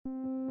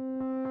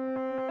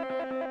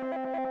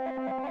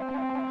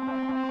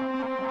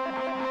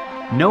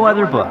No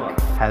other book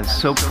has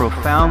so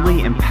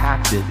profoundly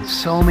impacted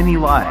so many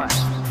lives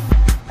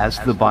as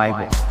the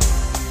Bible.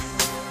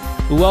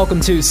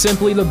 Welcome to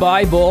Simply the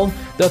Bible,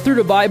 the Through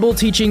the Bible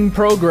teaching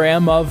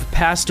program of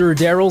Pastor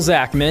Daryl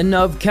Zachman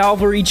of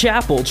Calvary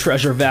Chapel,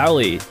 Treasure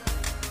Valley.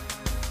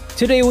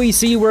 Today we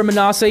see where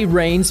Manasseh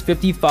reigns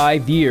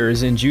 55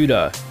 years in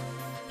Judah.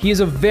 He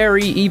is a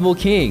very evil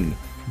king,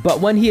 but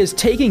when he is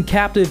taken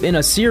captive in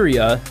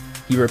Assyria,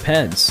 he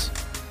repents.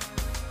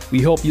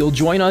 We hope you'll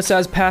join us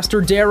as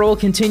Pastor Daryl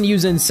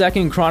continues in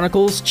 2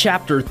 Chronicles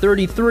chapter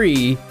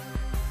 33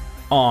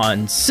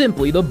 on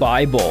Simply the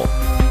Bible.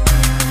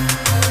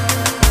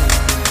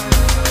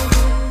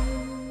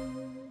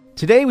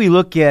 Today we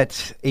look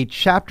at a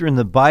chapter in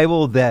the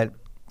Bible that,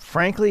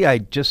 frankly, I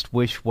just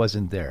wish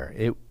wasn't there.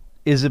 It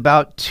is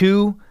about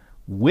two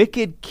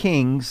wicked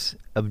kings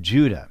of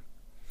Judah.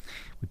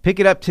 We pick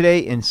it up today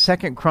in 2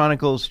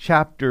 Chronicles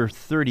chapter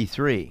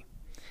 33.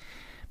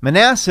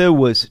 Manasseh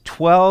was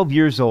 12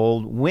 years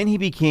old when he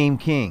became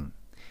king,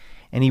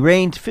 and he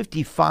reigned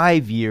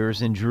 55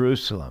 years in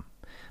Jerusalem.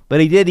 But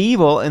he did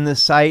evil in the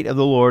sight of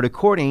the Lord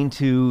according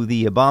to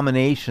the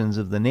abominations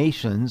of the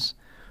nations,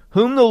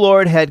 whom the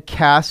Lord had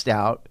cast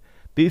out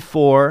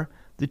before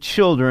the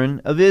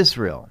children of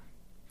Israel.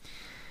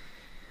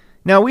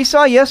 Now we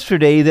saw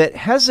yesterday that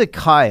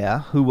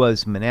Hezekiah, who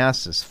was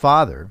Manasseh's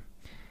father,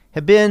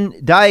 had been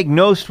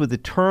diagnosed with a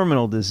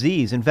terminal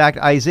disease. In fact,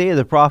 Isaiah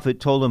the prophet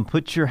told him,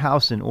 "Put your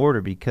house in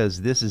order because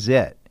this is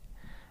it.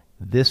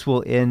 This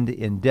will end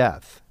in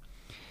death."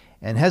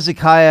 And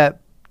Hezekiah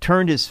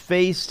turned his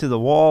face to the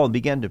wall and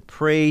began to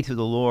pray to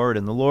the Lord,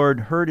 and the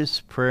Lord heard his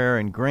prayer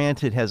and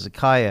granted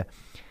Hezekiah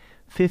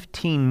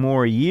 15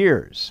 more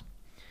years.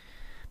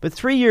 But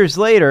 3 years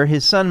later,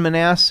 his son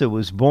Manasseh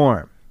was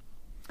born.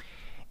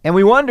 And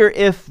we wonder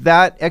if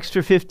that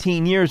extra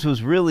 15 years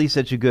was really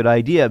such a good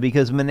idea,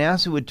 because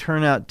Manasseh would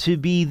turn out to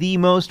be the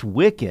most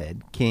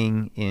wicked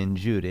king in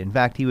Judah. In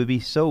fact, he would be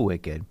so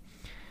wicked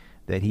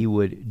that he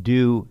would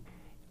do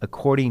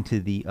according to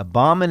the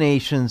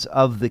abominations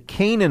of the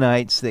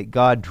Canaanites that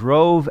God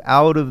drove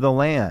out of the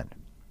land.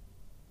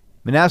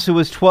 Manasseh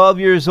was 12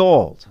 years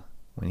old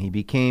when he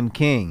became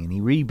king, and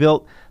he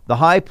rebuilt the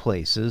high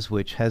places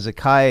which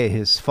Hezekiah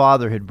his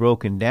father had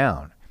broken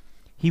down.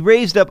 He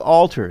raised up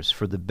altars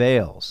for the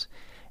Baals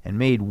and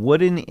made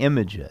wooden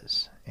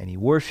images, and he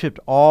worshipped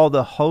all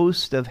the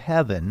host of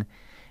heaven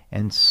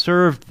and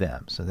served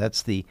them. So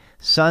that's the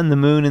sun, the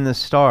moon, and the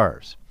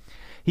stars.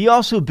 He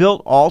also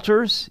built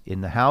altars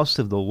in the house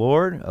of the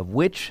Lord, of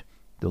which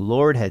the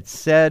Lord had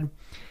said,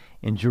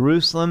 "In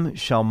Jerusalem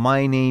shall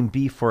my name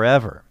be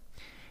forever."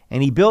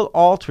 And he built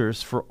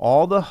altars for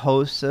all the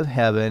hosts of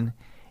heaven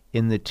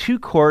in the two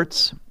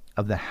courts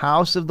of the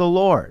house of the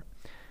Lord.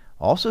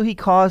 Also he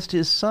caused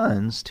his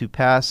sons to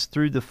pass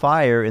through the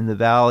fire in the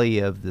valley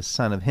of the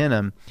son of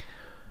Hinnom.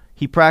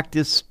 He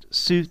practiced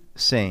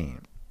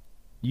soothsaying,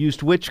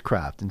 used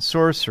witchcraft and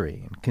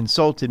sorcery, and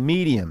consulted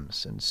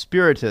mediums and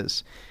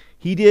spiritists.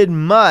 He did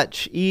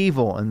much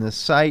evil in the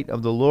sight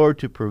of the Lord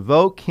to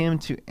provoke him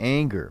to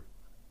anger.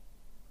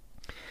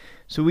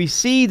 So we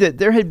see that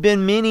there had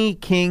been many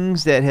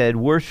kings that had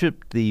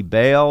worshipped the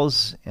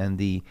Baals and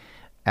the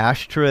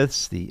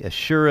Ashtoreths, the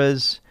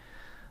Asherahs,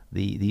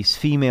 these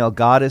female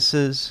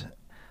goddesses.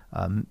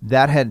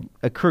 That had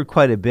occurred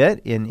quite a bit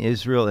in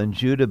Israel and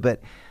Judah, but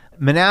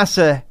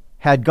Manasseh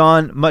had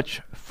gone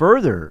much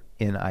further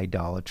in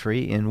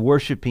idolatry, in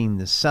worshiping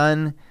the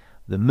sun,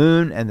 the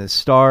moon, and the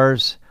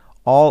stars,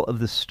 all of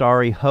the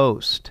starry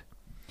host.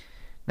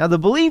 Now, the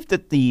belief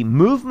that the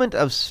movement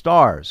of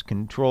stars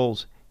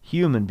controls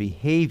human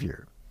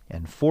behavior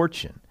and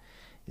fortune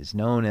is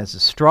known as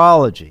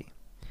astrology.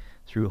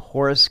 Through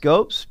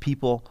horoscopes,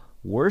 people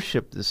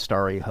worship the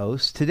starry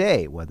host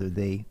today, whether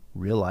they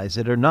realize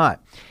it or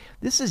not.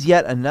 This is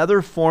yet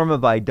another form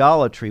of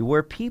idolatry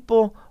where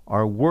people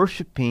are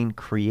worshiping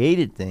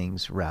created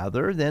things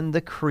rather than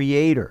the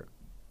Creator.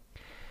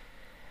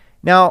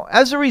 Now,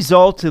 as a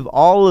result of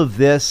all of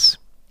this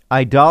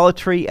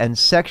idolatry and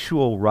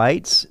sexual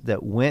rites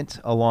that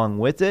went along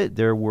with it,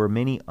 there were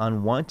many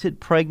unwanted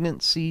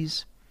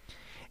pregnancies,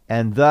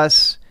 and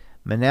thus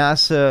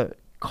Manasseh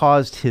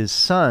caused his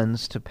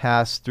sons to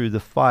pass through the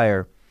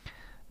fire.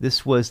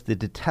 This was the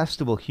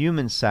detestable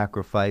human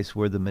sacrifice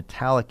where the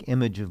metallic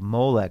image of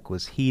Molech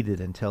was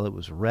heated until it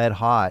was red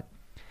hot,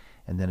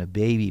 and then a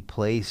baby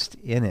placed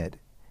in it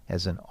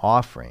as an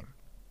offering.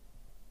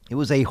 It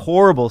was a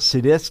horrible,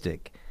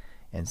 sadistic,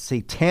 and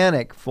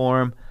satanic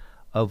form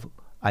of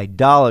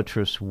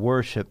idolatrous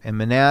worship, and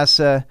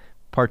Manasseh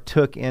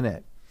partook in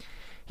it.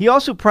 He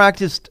also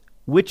practiced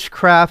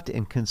witchcraft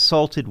and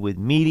consulted with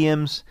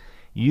mediums.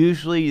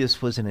 Usually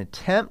this was an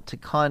attempt to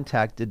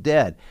contact the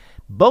dead.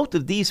 Both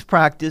of these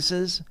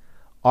practices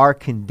are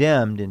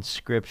condemned in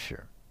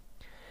Scripture.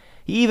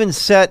 He even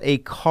set a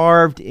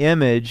carved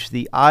image,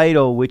 the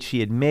idol which he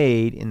had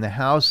made in the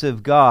house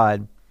of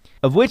God,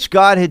 of which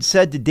God had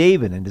said to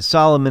David and to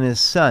Solomon his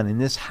son, "In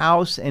this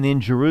house and in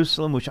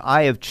Jerusalem, which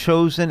I have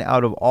chosen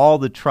out of all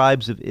the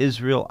tribes of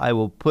Israel, I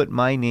will put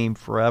my name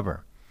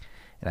forever.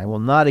 And I will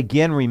not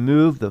again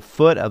remove the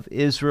foot of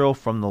Israel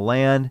from the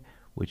land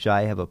which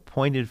I have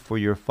appointed for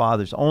your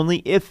fathers, only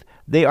if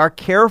they are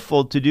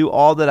careful to do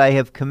all that I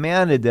have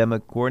commanded them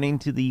according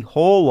to the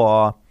whole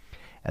law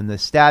and the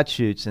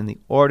statutes and the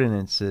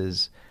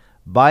ordinances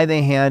by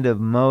the hand of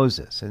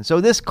Moses. And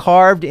so this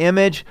carved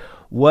image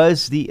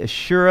was the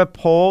Asherah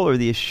pole, or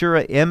the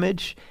Asherah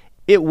image.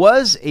 It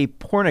was a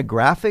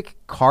pornographic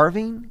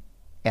carving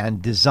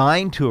and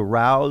designed to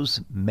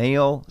arouse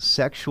male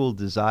sexual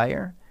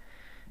desire.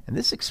 And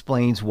this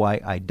explains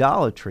why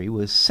idolatry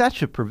was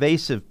such a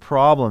pervasive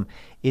problem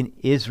in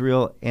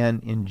Israel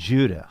and in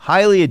Judah.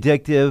 Highly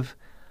addictive,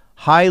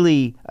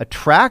 highly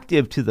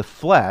attractive to the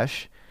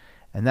flesh,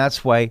 and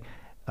that's why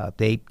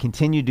they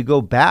continued to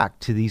go back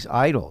to these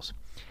idols.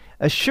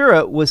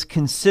 Asherah was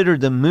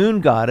considered the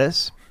moon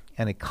goddess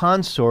and a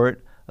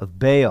consort of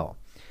Baal.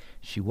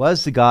 She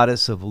was the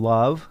goddess of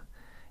love,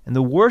 and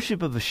the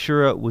worship of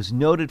Asherah was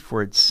noted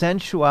for its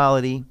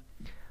sensuality,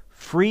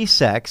 free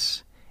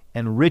sex,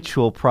 and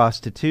ritual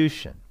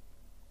prostitution.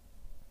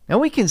 Now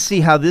we can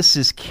see how this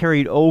is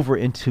carried over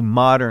into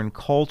modern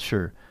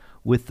culture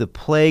with the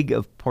plague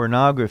of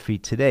pornography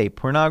today.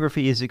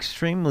 Pornography is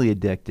extremely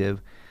addictive.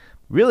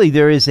 Really,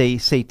 there is a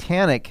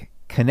satanic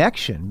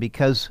connection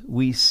because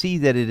we see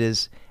that it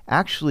is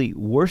actually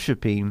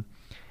worshiping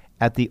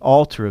at the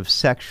altar of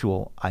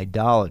sexual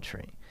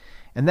idolatry.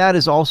 And that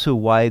is also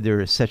why there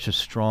is such a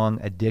strong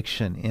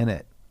addiction in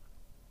it.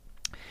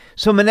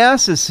 So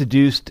Manasseh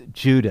seduced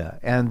Judah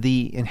and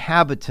the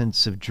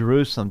inhabitants of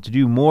Jerusalem to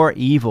do more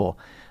evil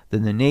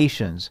than the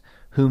nations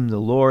whom the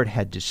Lord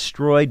had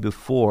destroyed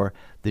before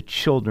the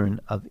children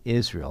of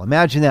Israel.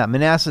 Imagine that.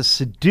 Manasseh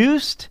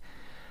seduced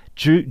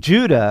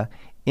Judah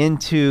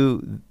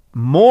into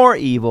more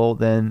evil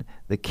than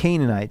the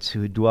Canaanites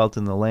who had dwelt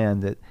in the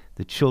land that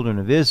the children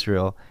of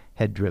Israel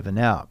had driven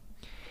out.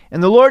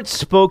 And the Lord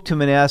spoke to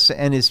Manasseh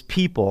and his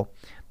people,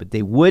 but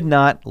they would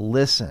not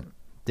listen.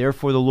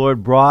 Therefore the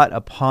Lord brought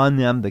upon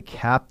them the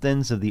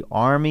captains of the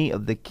army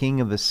of the king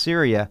of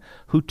Assyria,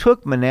 who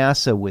took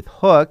Manasseh with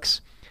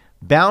hooks,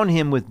 bound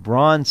him with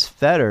bronze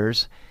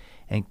fetters,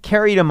 and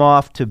carried him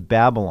off to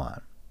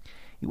Babylon.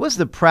 It was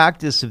the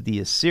practice of the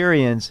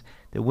Assyrians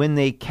that when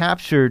they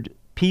captured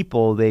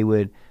people, they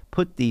would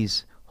put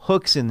these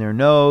hooks in their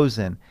nose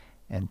and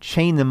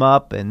chain them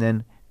up and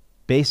then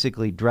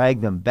basically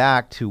drag them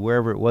back to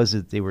wherever it was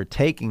that they were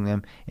taking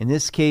them. In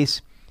this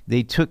case,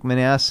 they took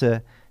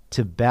Manasseh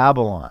to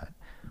Babylon.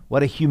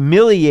 What a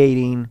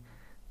humiliating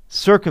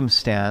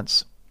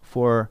circumstance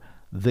for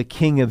the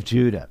king of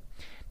Judah.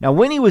 Now,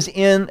 when he was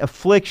in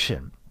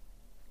affliction,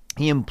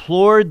 he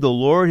implored the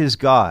Lord his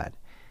God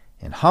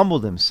and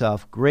humbled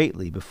himself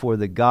greatly before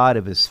the God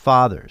of his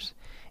fathers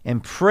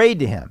and prayed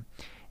to him.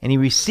 And he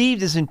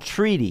received his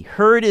entreaty,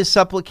 heard his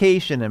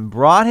supplication, and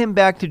brought him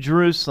back to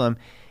Jerusalem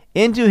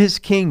into his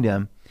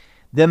kingdom.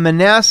 Then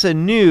Manasseh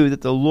knew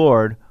that the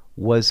Lord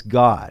was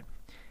God.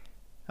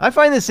 I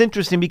find this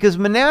interesting because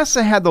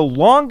Manasseh had the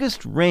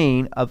longest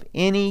reign of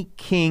any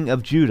king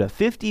of Judah,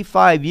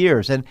 55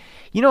 years. And,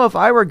 if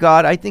I were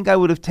God, I think I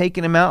would have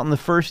taken him out in the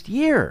first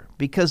year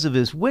because of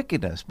his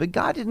wickedness. But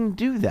God didn't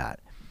do that.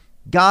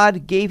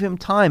 God gave him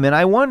time. And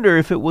I wonder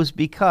if it was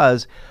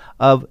because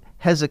of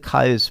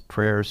Hezekiah's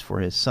prayers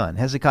for his son,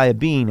 Hezekiah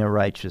being a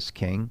righteous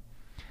king.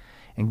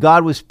 And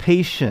God was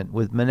patient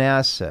with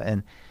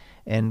Manasseh.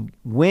 And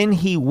when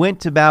he went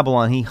to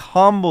Babylon, he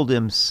humbled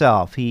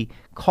himself. He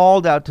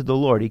called out to the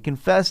Lord. He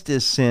confessed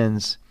his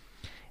sins,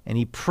 and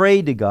he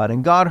prayed to God.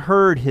 And God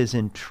heard his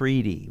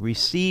entreaty,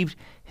 received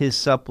his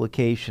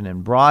supplication,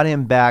 and brought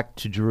him back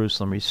to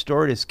Jerusalem,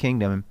 restored his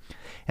kingdom.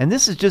 And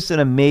this is just an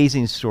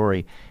amazing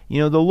story.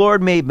 The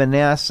Lord made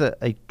Manasseh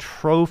a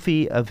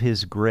trophy of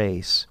his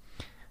grace.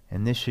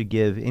 And this should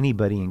give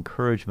anybody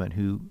encouragement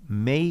who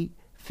may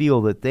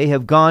feel that they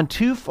have gone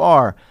too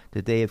far,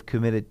 that they have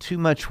committed too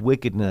much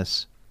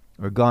wickedness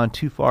or gone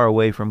too far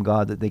away from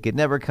God, that they could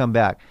never come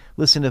back.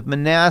 Listen, if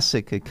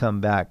Manasseh could come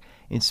back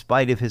in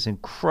spite of his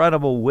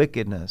incredible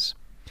wickedness,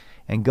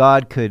 and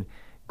God could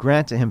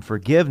grant to him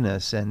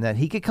forgiveness, and that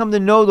he could come to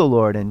know the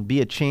Lord and be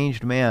a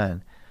changed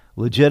man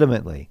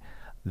legitimately,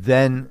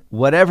 then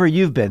whatever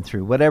you've been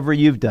through, whatever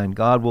you've done,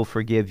 God will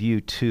forgive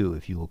you too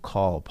if you will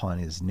call upon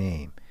his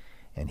name.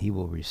 And he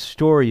will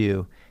restore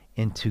you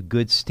into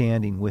good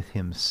standing with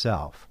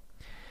himself.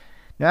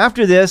 Now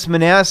after this,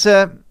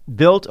 Manasseh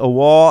built a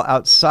wall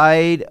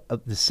outside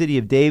of the city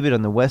of David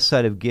on the west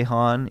side of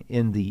Gihon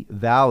in the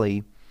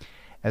valley,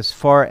 as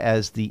far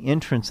as the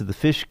entrance of the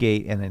fish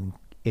gate and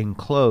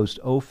enclosed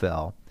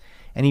Ophel,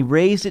 and he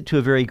raised it to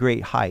a very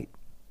great height.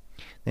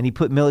 Then he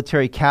put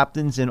military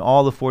captains in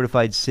all the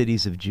fortified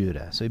cities of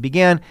Judah. So he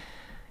began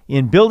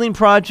in building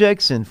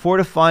projects and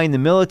fortifying the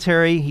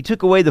military. He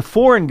took away the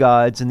foreign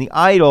gods and the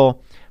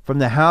idol from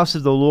the house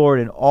of the Lord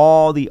and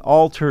all the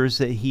altars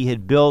that he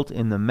had built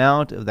in the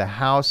mount of the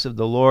house of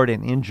the Lord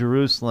and in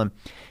Jerusalem,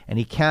 and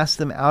he cast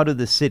them out of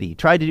the city. He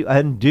tried to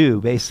undo,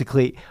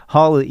 basically,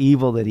 all the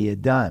evil that he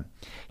had done.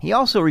 He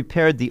also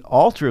repaired the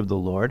altar of the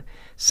Lord,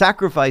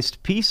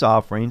 sacrificed peace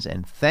offerings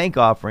and thank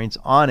offerings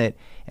on it,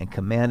 and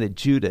commanded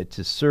Judah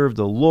to serve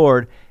the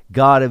Lord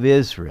God of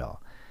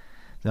Israel.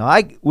 Now,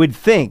 I would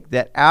think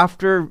that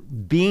after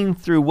being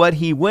through what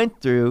he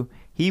went through,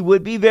 he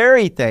would be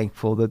very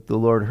thankful that the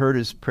Lord heard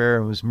his prayer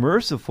and was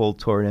merciful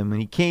toward him.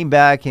 And he came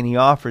back and he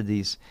offered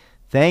these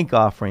thank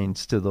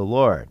offerings to the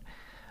Lord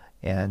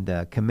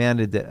and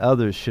commanded that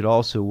others should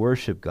also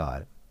worship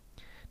God.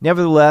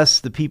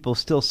 Nevertheless, the people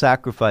still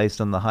sacrificed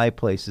on the high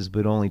places,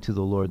 but only to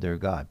the Lord their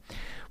God.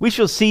 We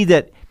shall see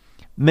that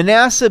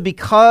Manasseh,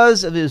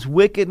 because of his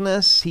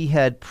wickedness, he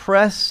had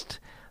pressed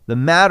the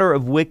matter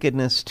of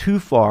wickedness too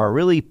far,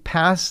 really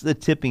past the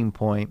tipping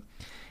point.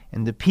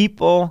 And the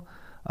people,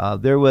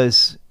 there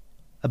was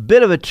a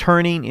bit of a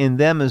turning in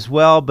them as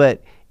well,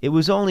 but it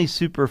was only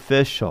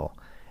superficial.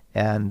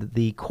 And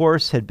the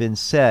course had been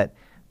set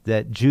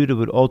that Judah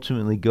would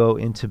ultimately go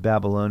into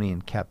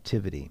Babylonian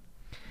captivity.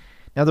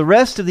 Now, the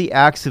rest of the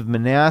acts of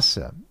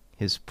Manasseh,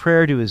 his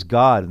prayer to his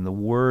God and the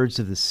words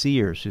of the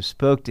seers who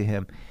spoke to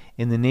him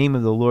in the name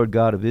of the Lord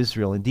God of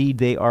Israel, indeed,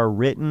 they are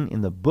written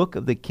in the book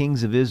of the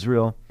kings of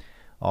Israel.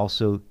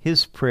 Also,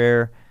 his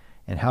prayer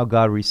and how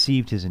God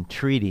received his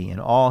entreaty and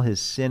all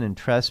his sin and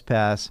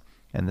trespass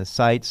and the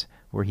sites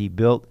where he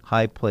built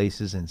high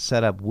places and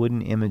set up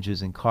wooden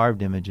images and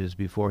carved images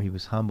before he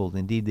was humbled.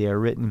 Indeed, they are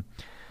written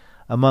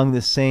among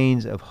the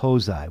sayings of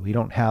Hosea. We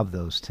don't have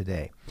those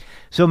today.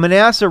 So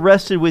Manasseh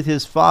rested with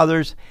his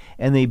fathers,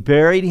 and they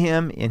buried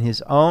him in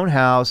his own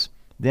house.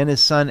 Then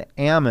his son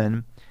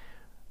Amon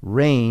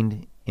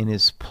reigned in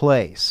his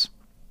place.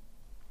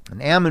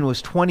 And Amon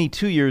was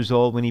 22 years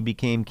old when he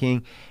became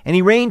king, and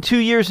he reigned 2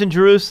 years in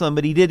Jerusalem,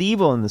 but he did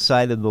evil in the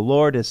sight of the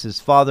Lord, as his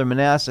father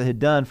Manasseh had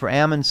done. For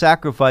Amon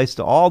sacrificed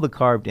to all the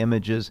carved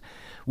images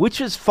which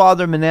his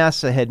father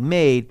Manasseh had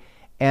made,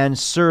 and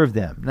serve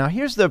them. Now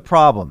here's the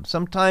problem.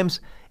 Sometimes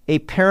a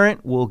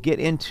parent will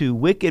get into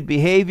wicked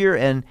behavior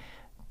and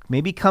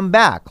maybe come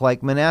back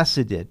like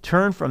Manasseh did,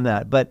 turn from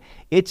that. But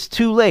it's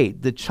too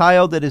late. The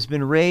child that has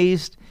been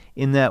raised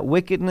in that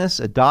wickedness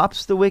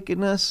adopts the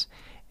wickedness,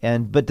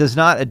 but does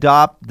not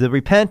adopt the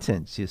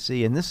repentance, you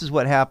see. And this is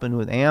what happened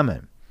with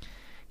Amon.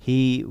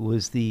 He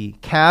was the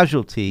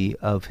casualty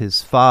of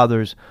his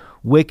father's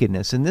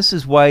wickedness. And this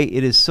is why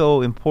it is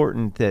so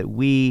important that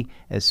we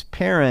as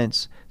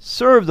parents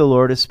serve the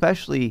Lord,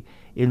 especially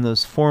in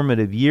those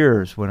formative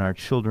years when our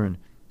children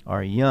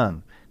are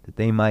young, that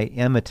they might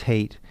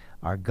imitate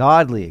our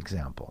godly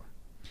example.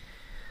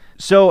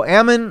 So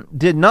Amon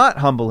did not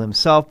humble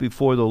himself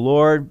before the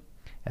Lord,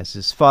 as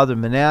his father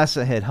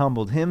Manasseh had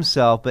humbled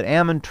himself, but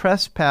Amon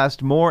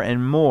trespassed more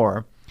and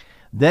more.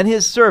 Then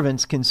his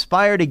servants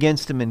conspired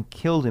against him and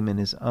killed him in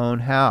his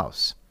own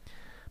house.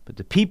 But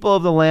the people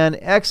of the land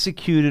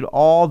executed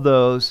all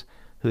those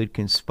who had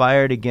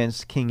conspired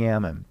against King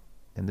Amon.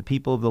 And the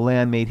people of the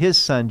land made his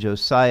son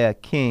Josiah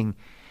king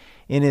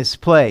in his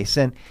place.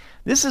 And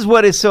this is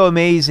what is so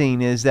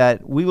amazing, is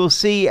that we will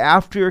see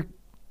after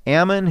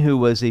Amon, who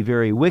was a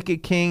very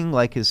wicked king,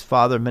 like his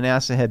father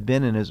Manasseh had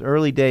been in his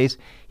early days,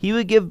 he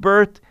would give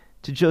birth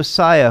to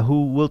Josiah,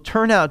 who will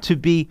turn out to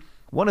be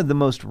one of the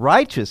most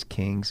righteous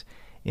kings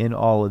in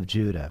all of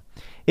Judah.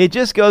 It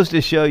just goes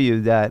to show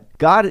you that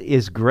God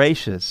is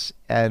gracious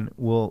and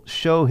will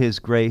show his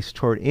grace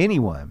toward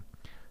anyone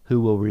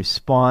who will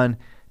respond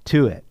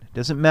to it. It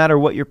doesn't matter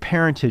what your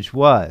parentage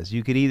was.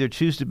 You could either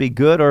choose to be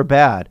good or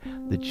bad.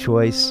 The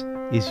choice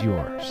is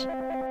yours.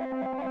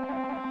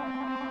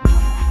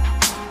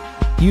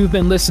 You've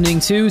been listening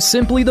to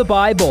Simply the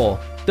Bible,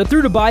 the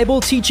Through the Bible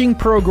teaching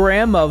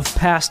program of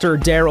Pastor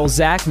Daryl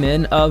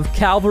Zachman of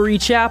Calvary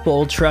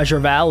Chapel, Treasure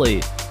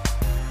Valley.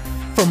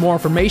 For more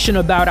information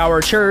about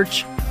our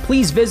church,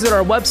 please visit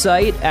our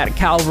website at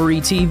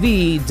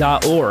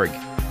calvarytv.org.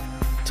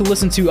 To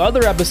listen to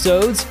other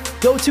episodes,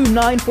 go to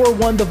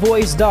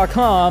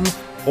 941thevoice.com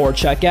or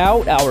check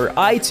out our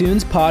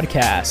iTunes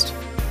podcast.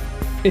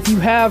 If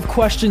you have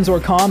questions or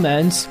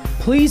comments,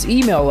 please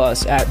email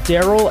us at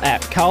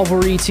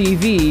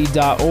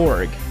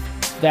daryl@calvarytv.org.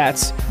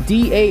 That's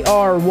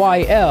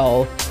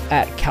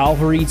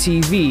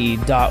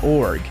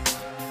DARYL@calvarytv.org.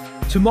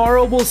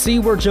 Tomorrow we'll see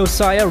where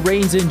Josiah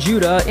reigns in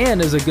Judah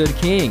and is a good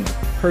king,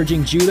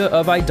 purging Judah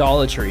of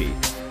idolatry.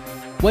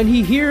 When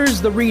he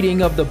hears the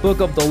reading of the book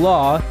of the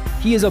law,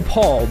 he is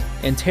appalled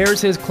and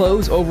tears his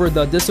clothes over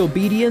the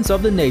disobedience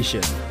of the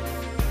nation.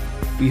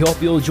 We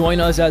hope you'll join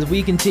us as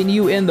we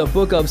continue in the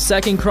book of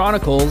 2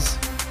 Chronicles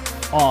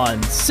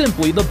on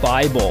Simply the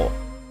Bible.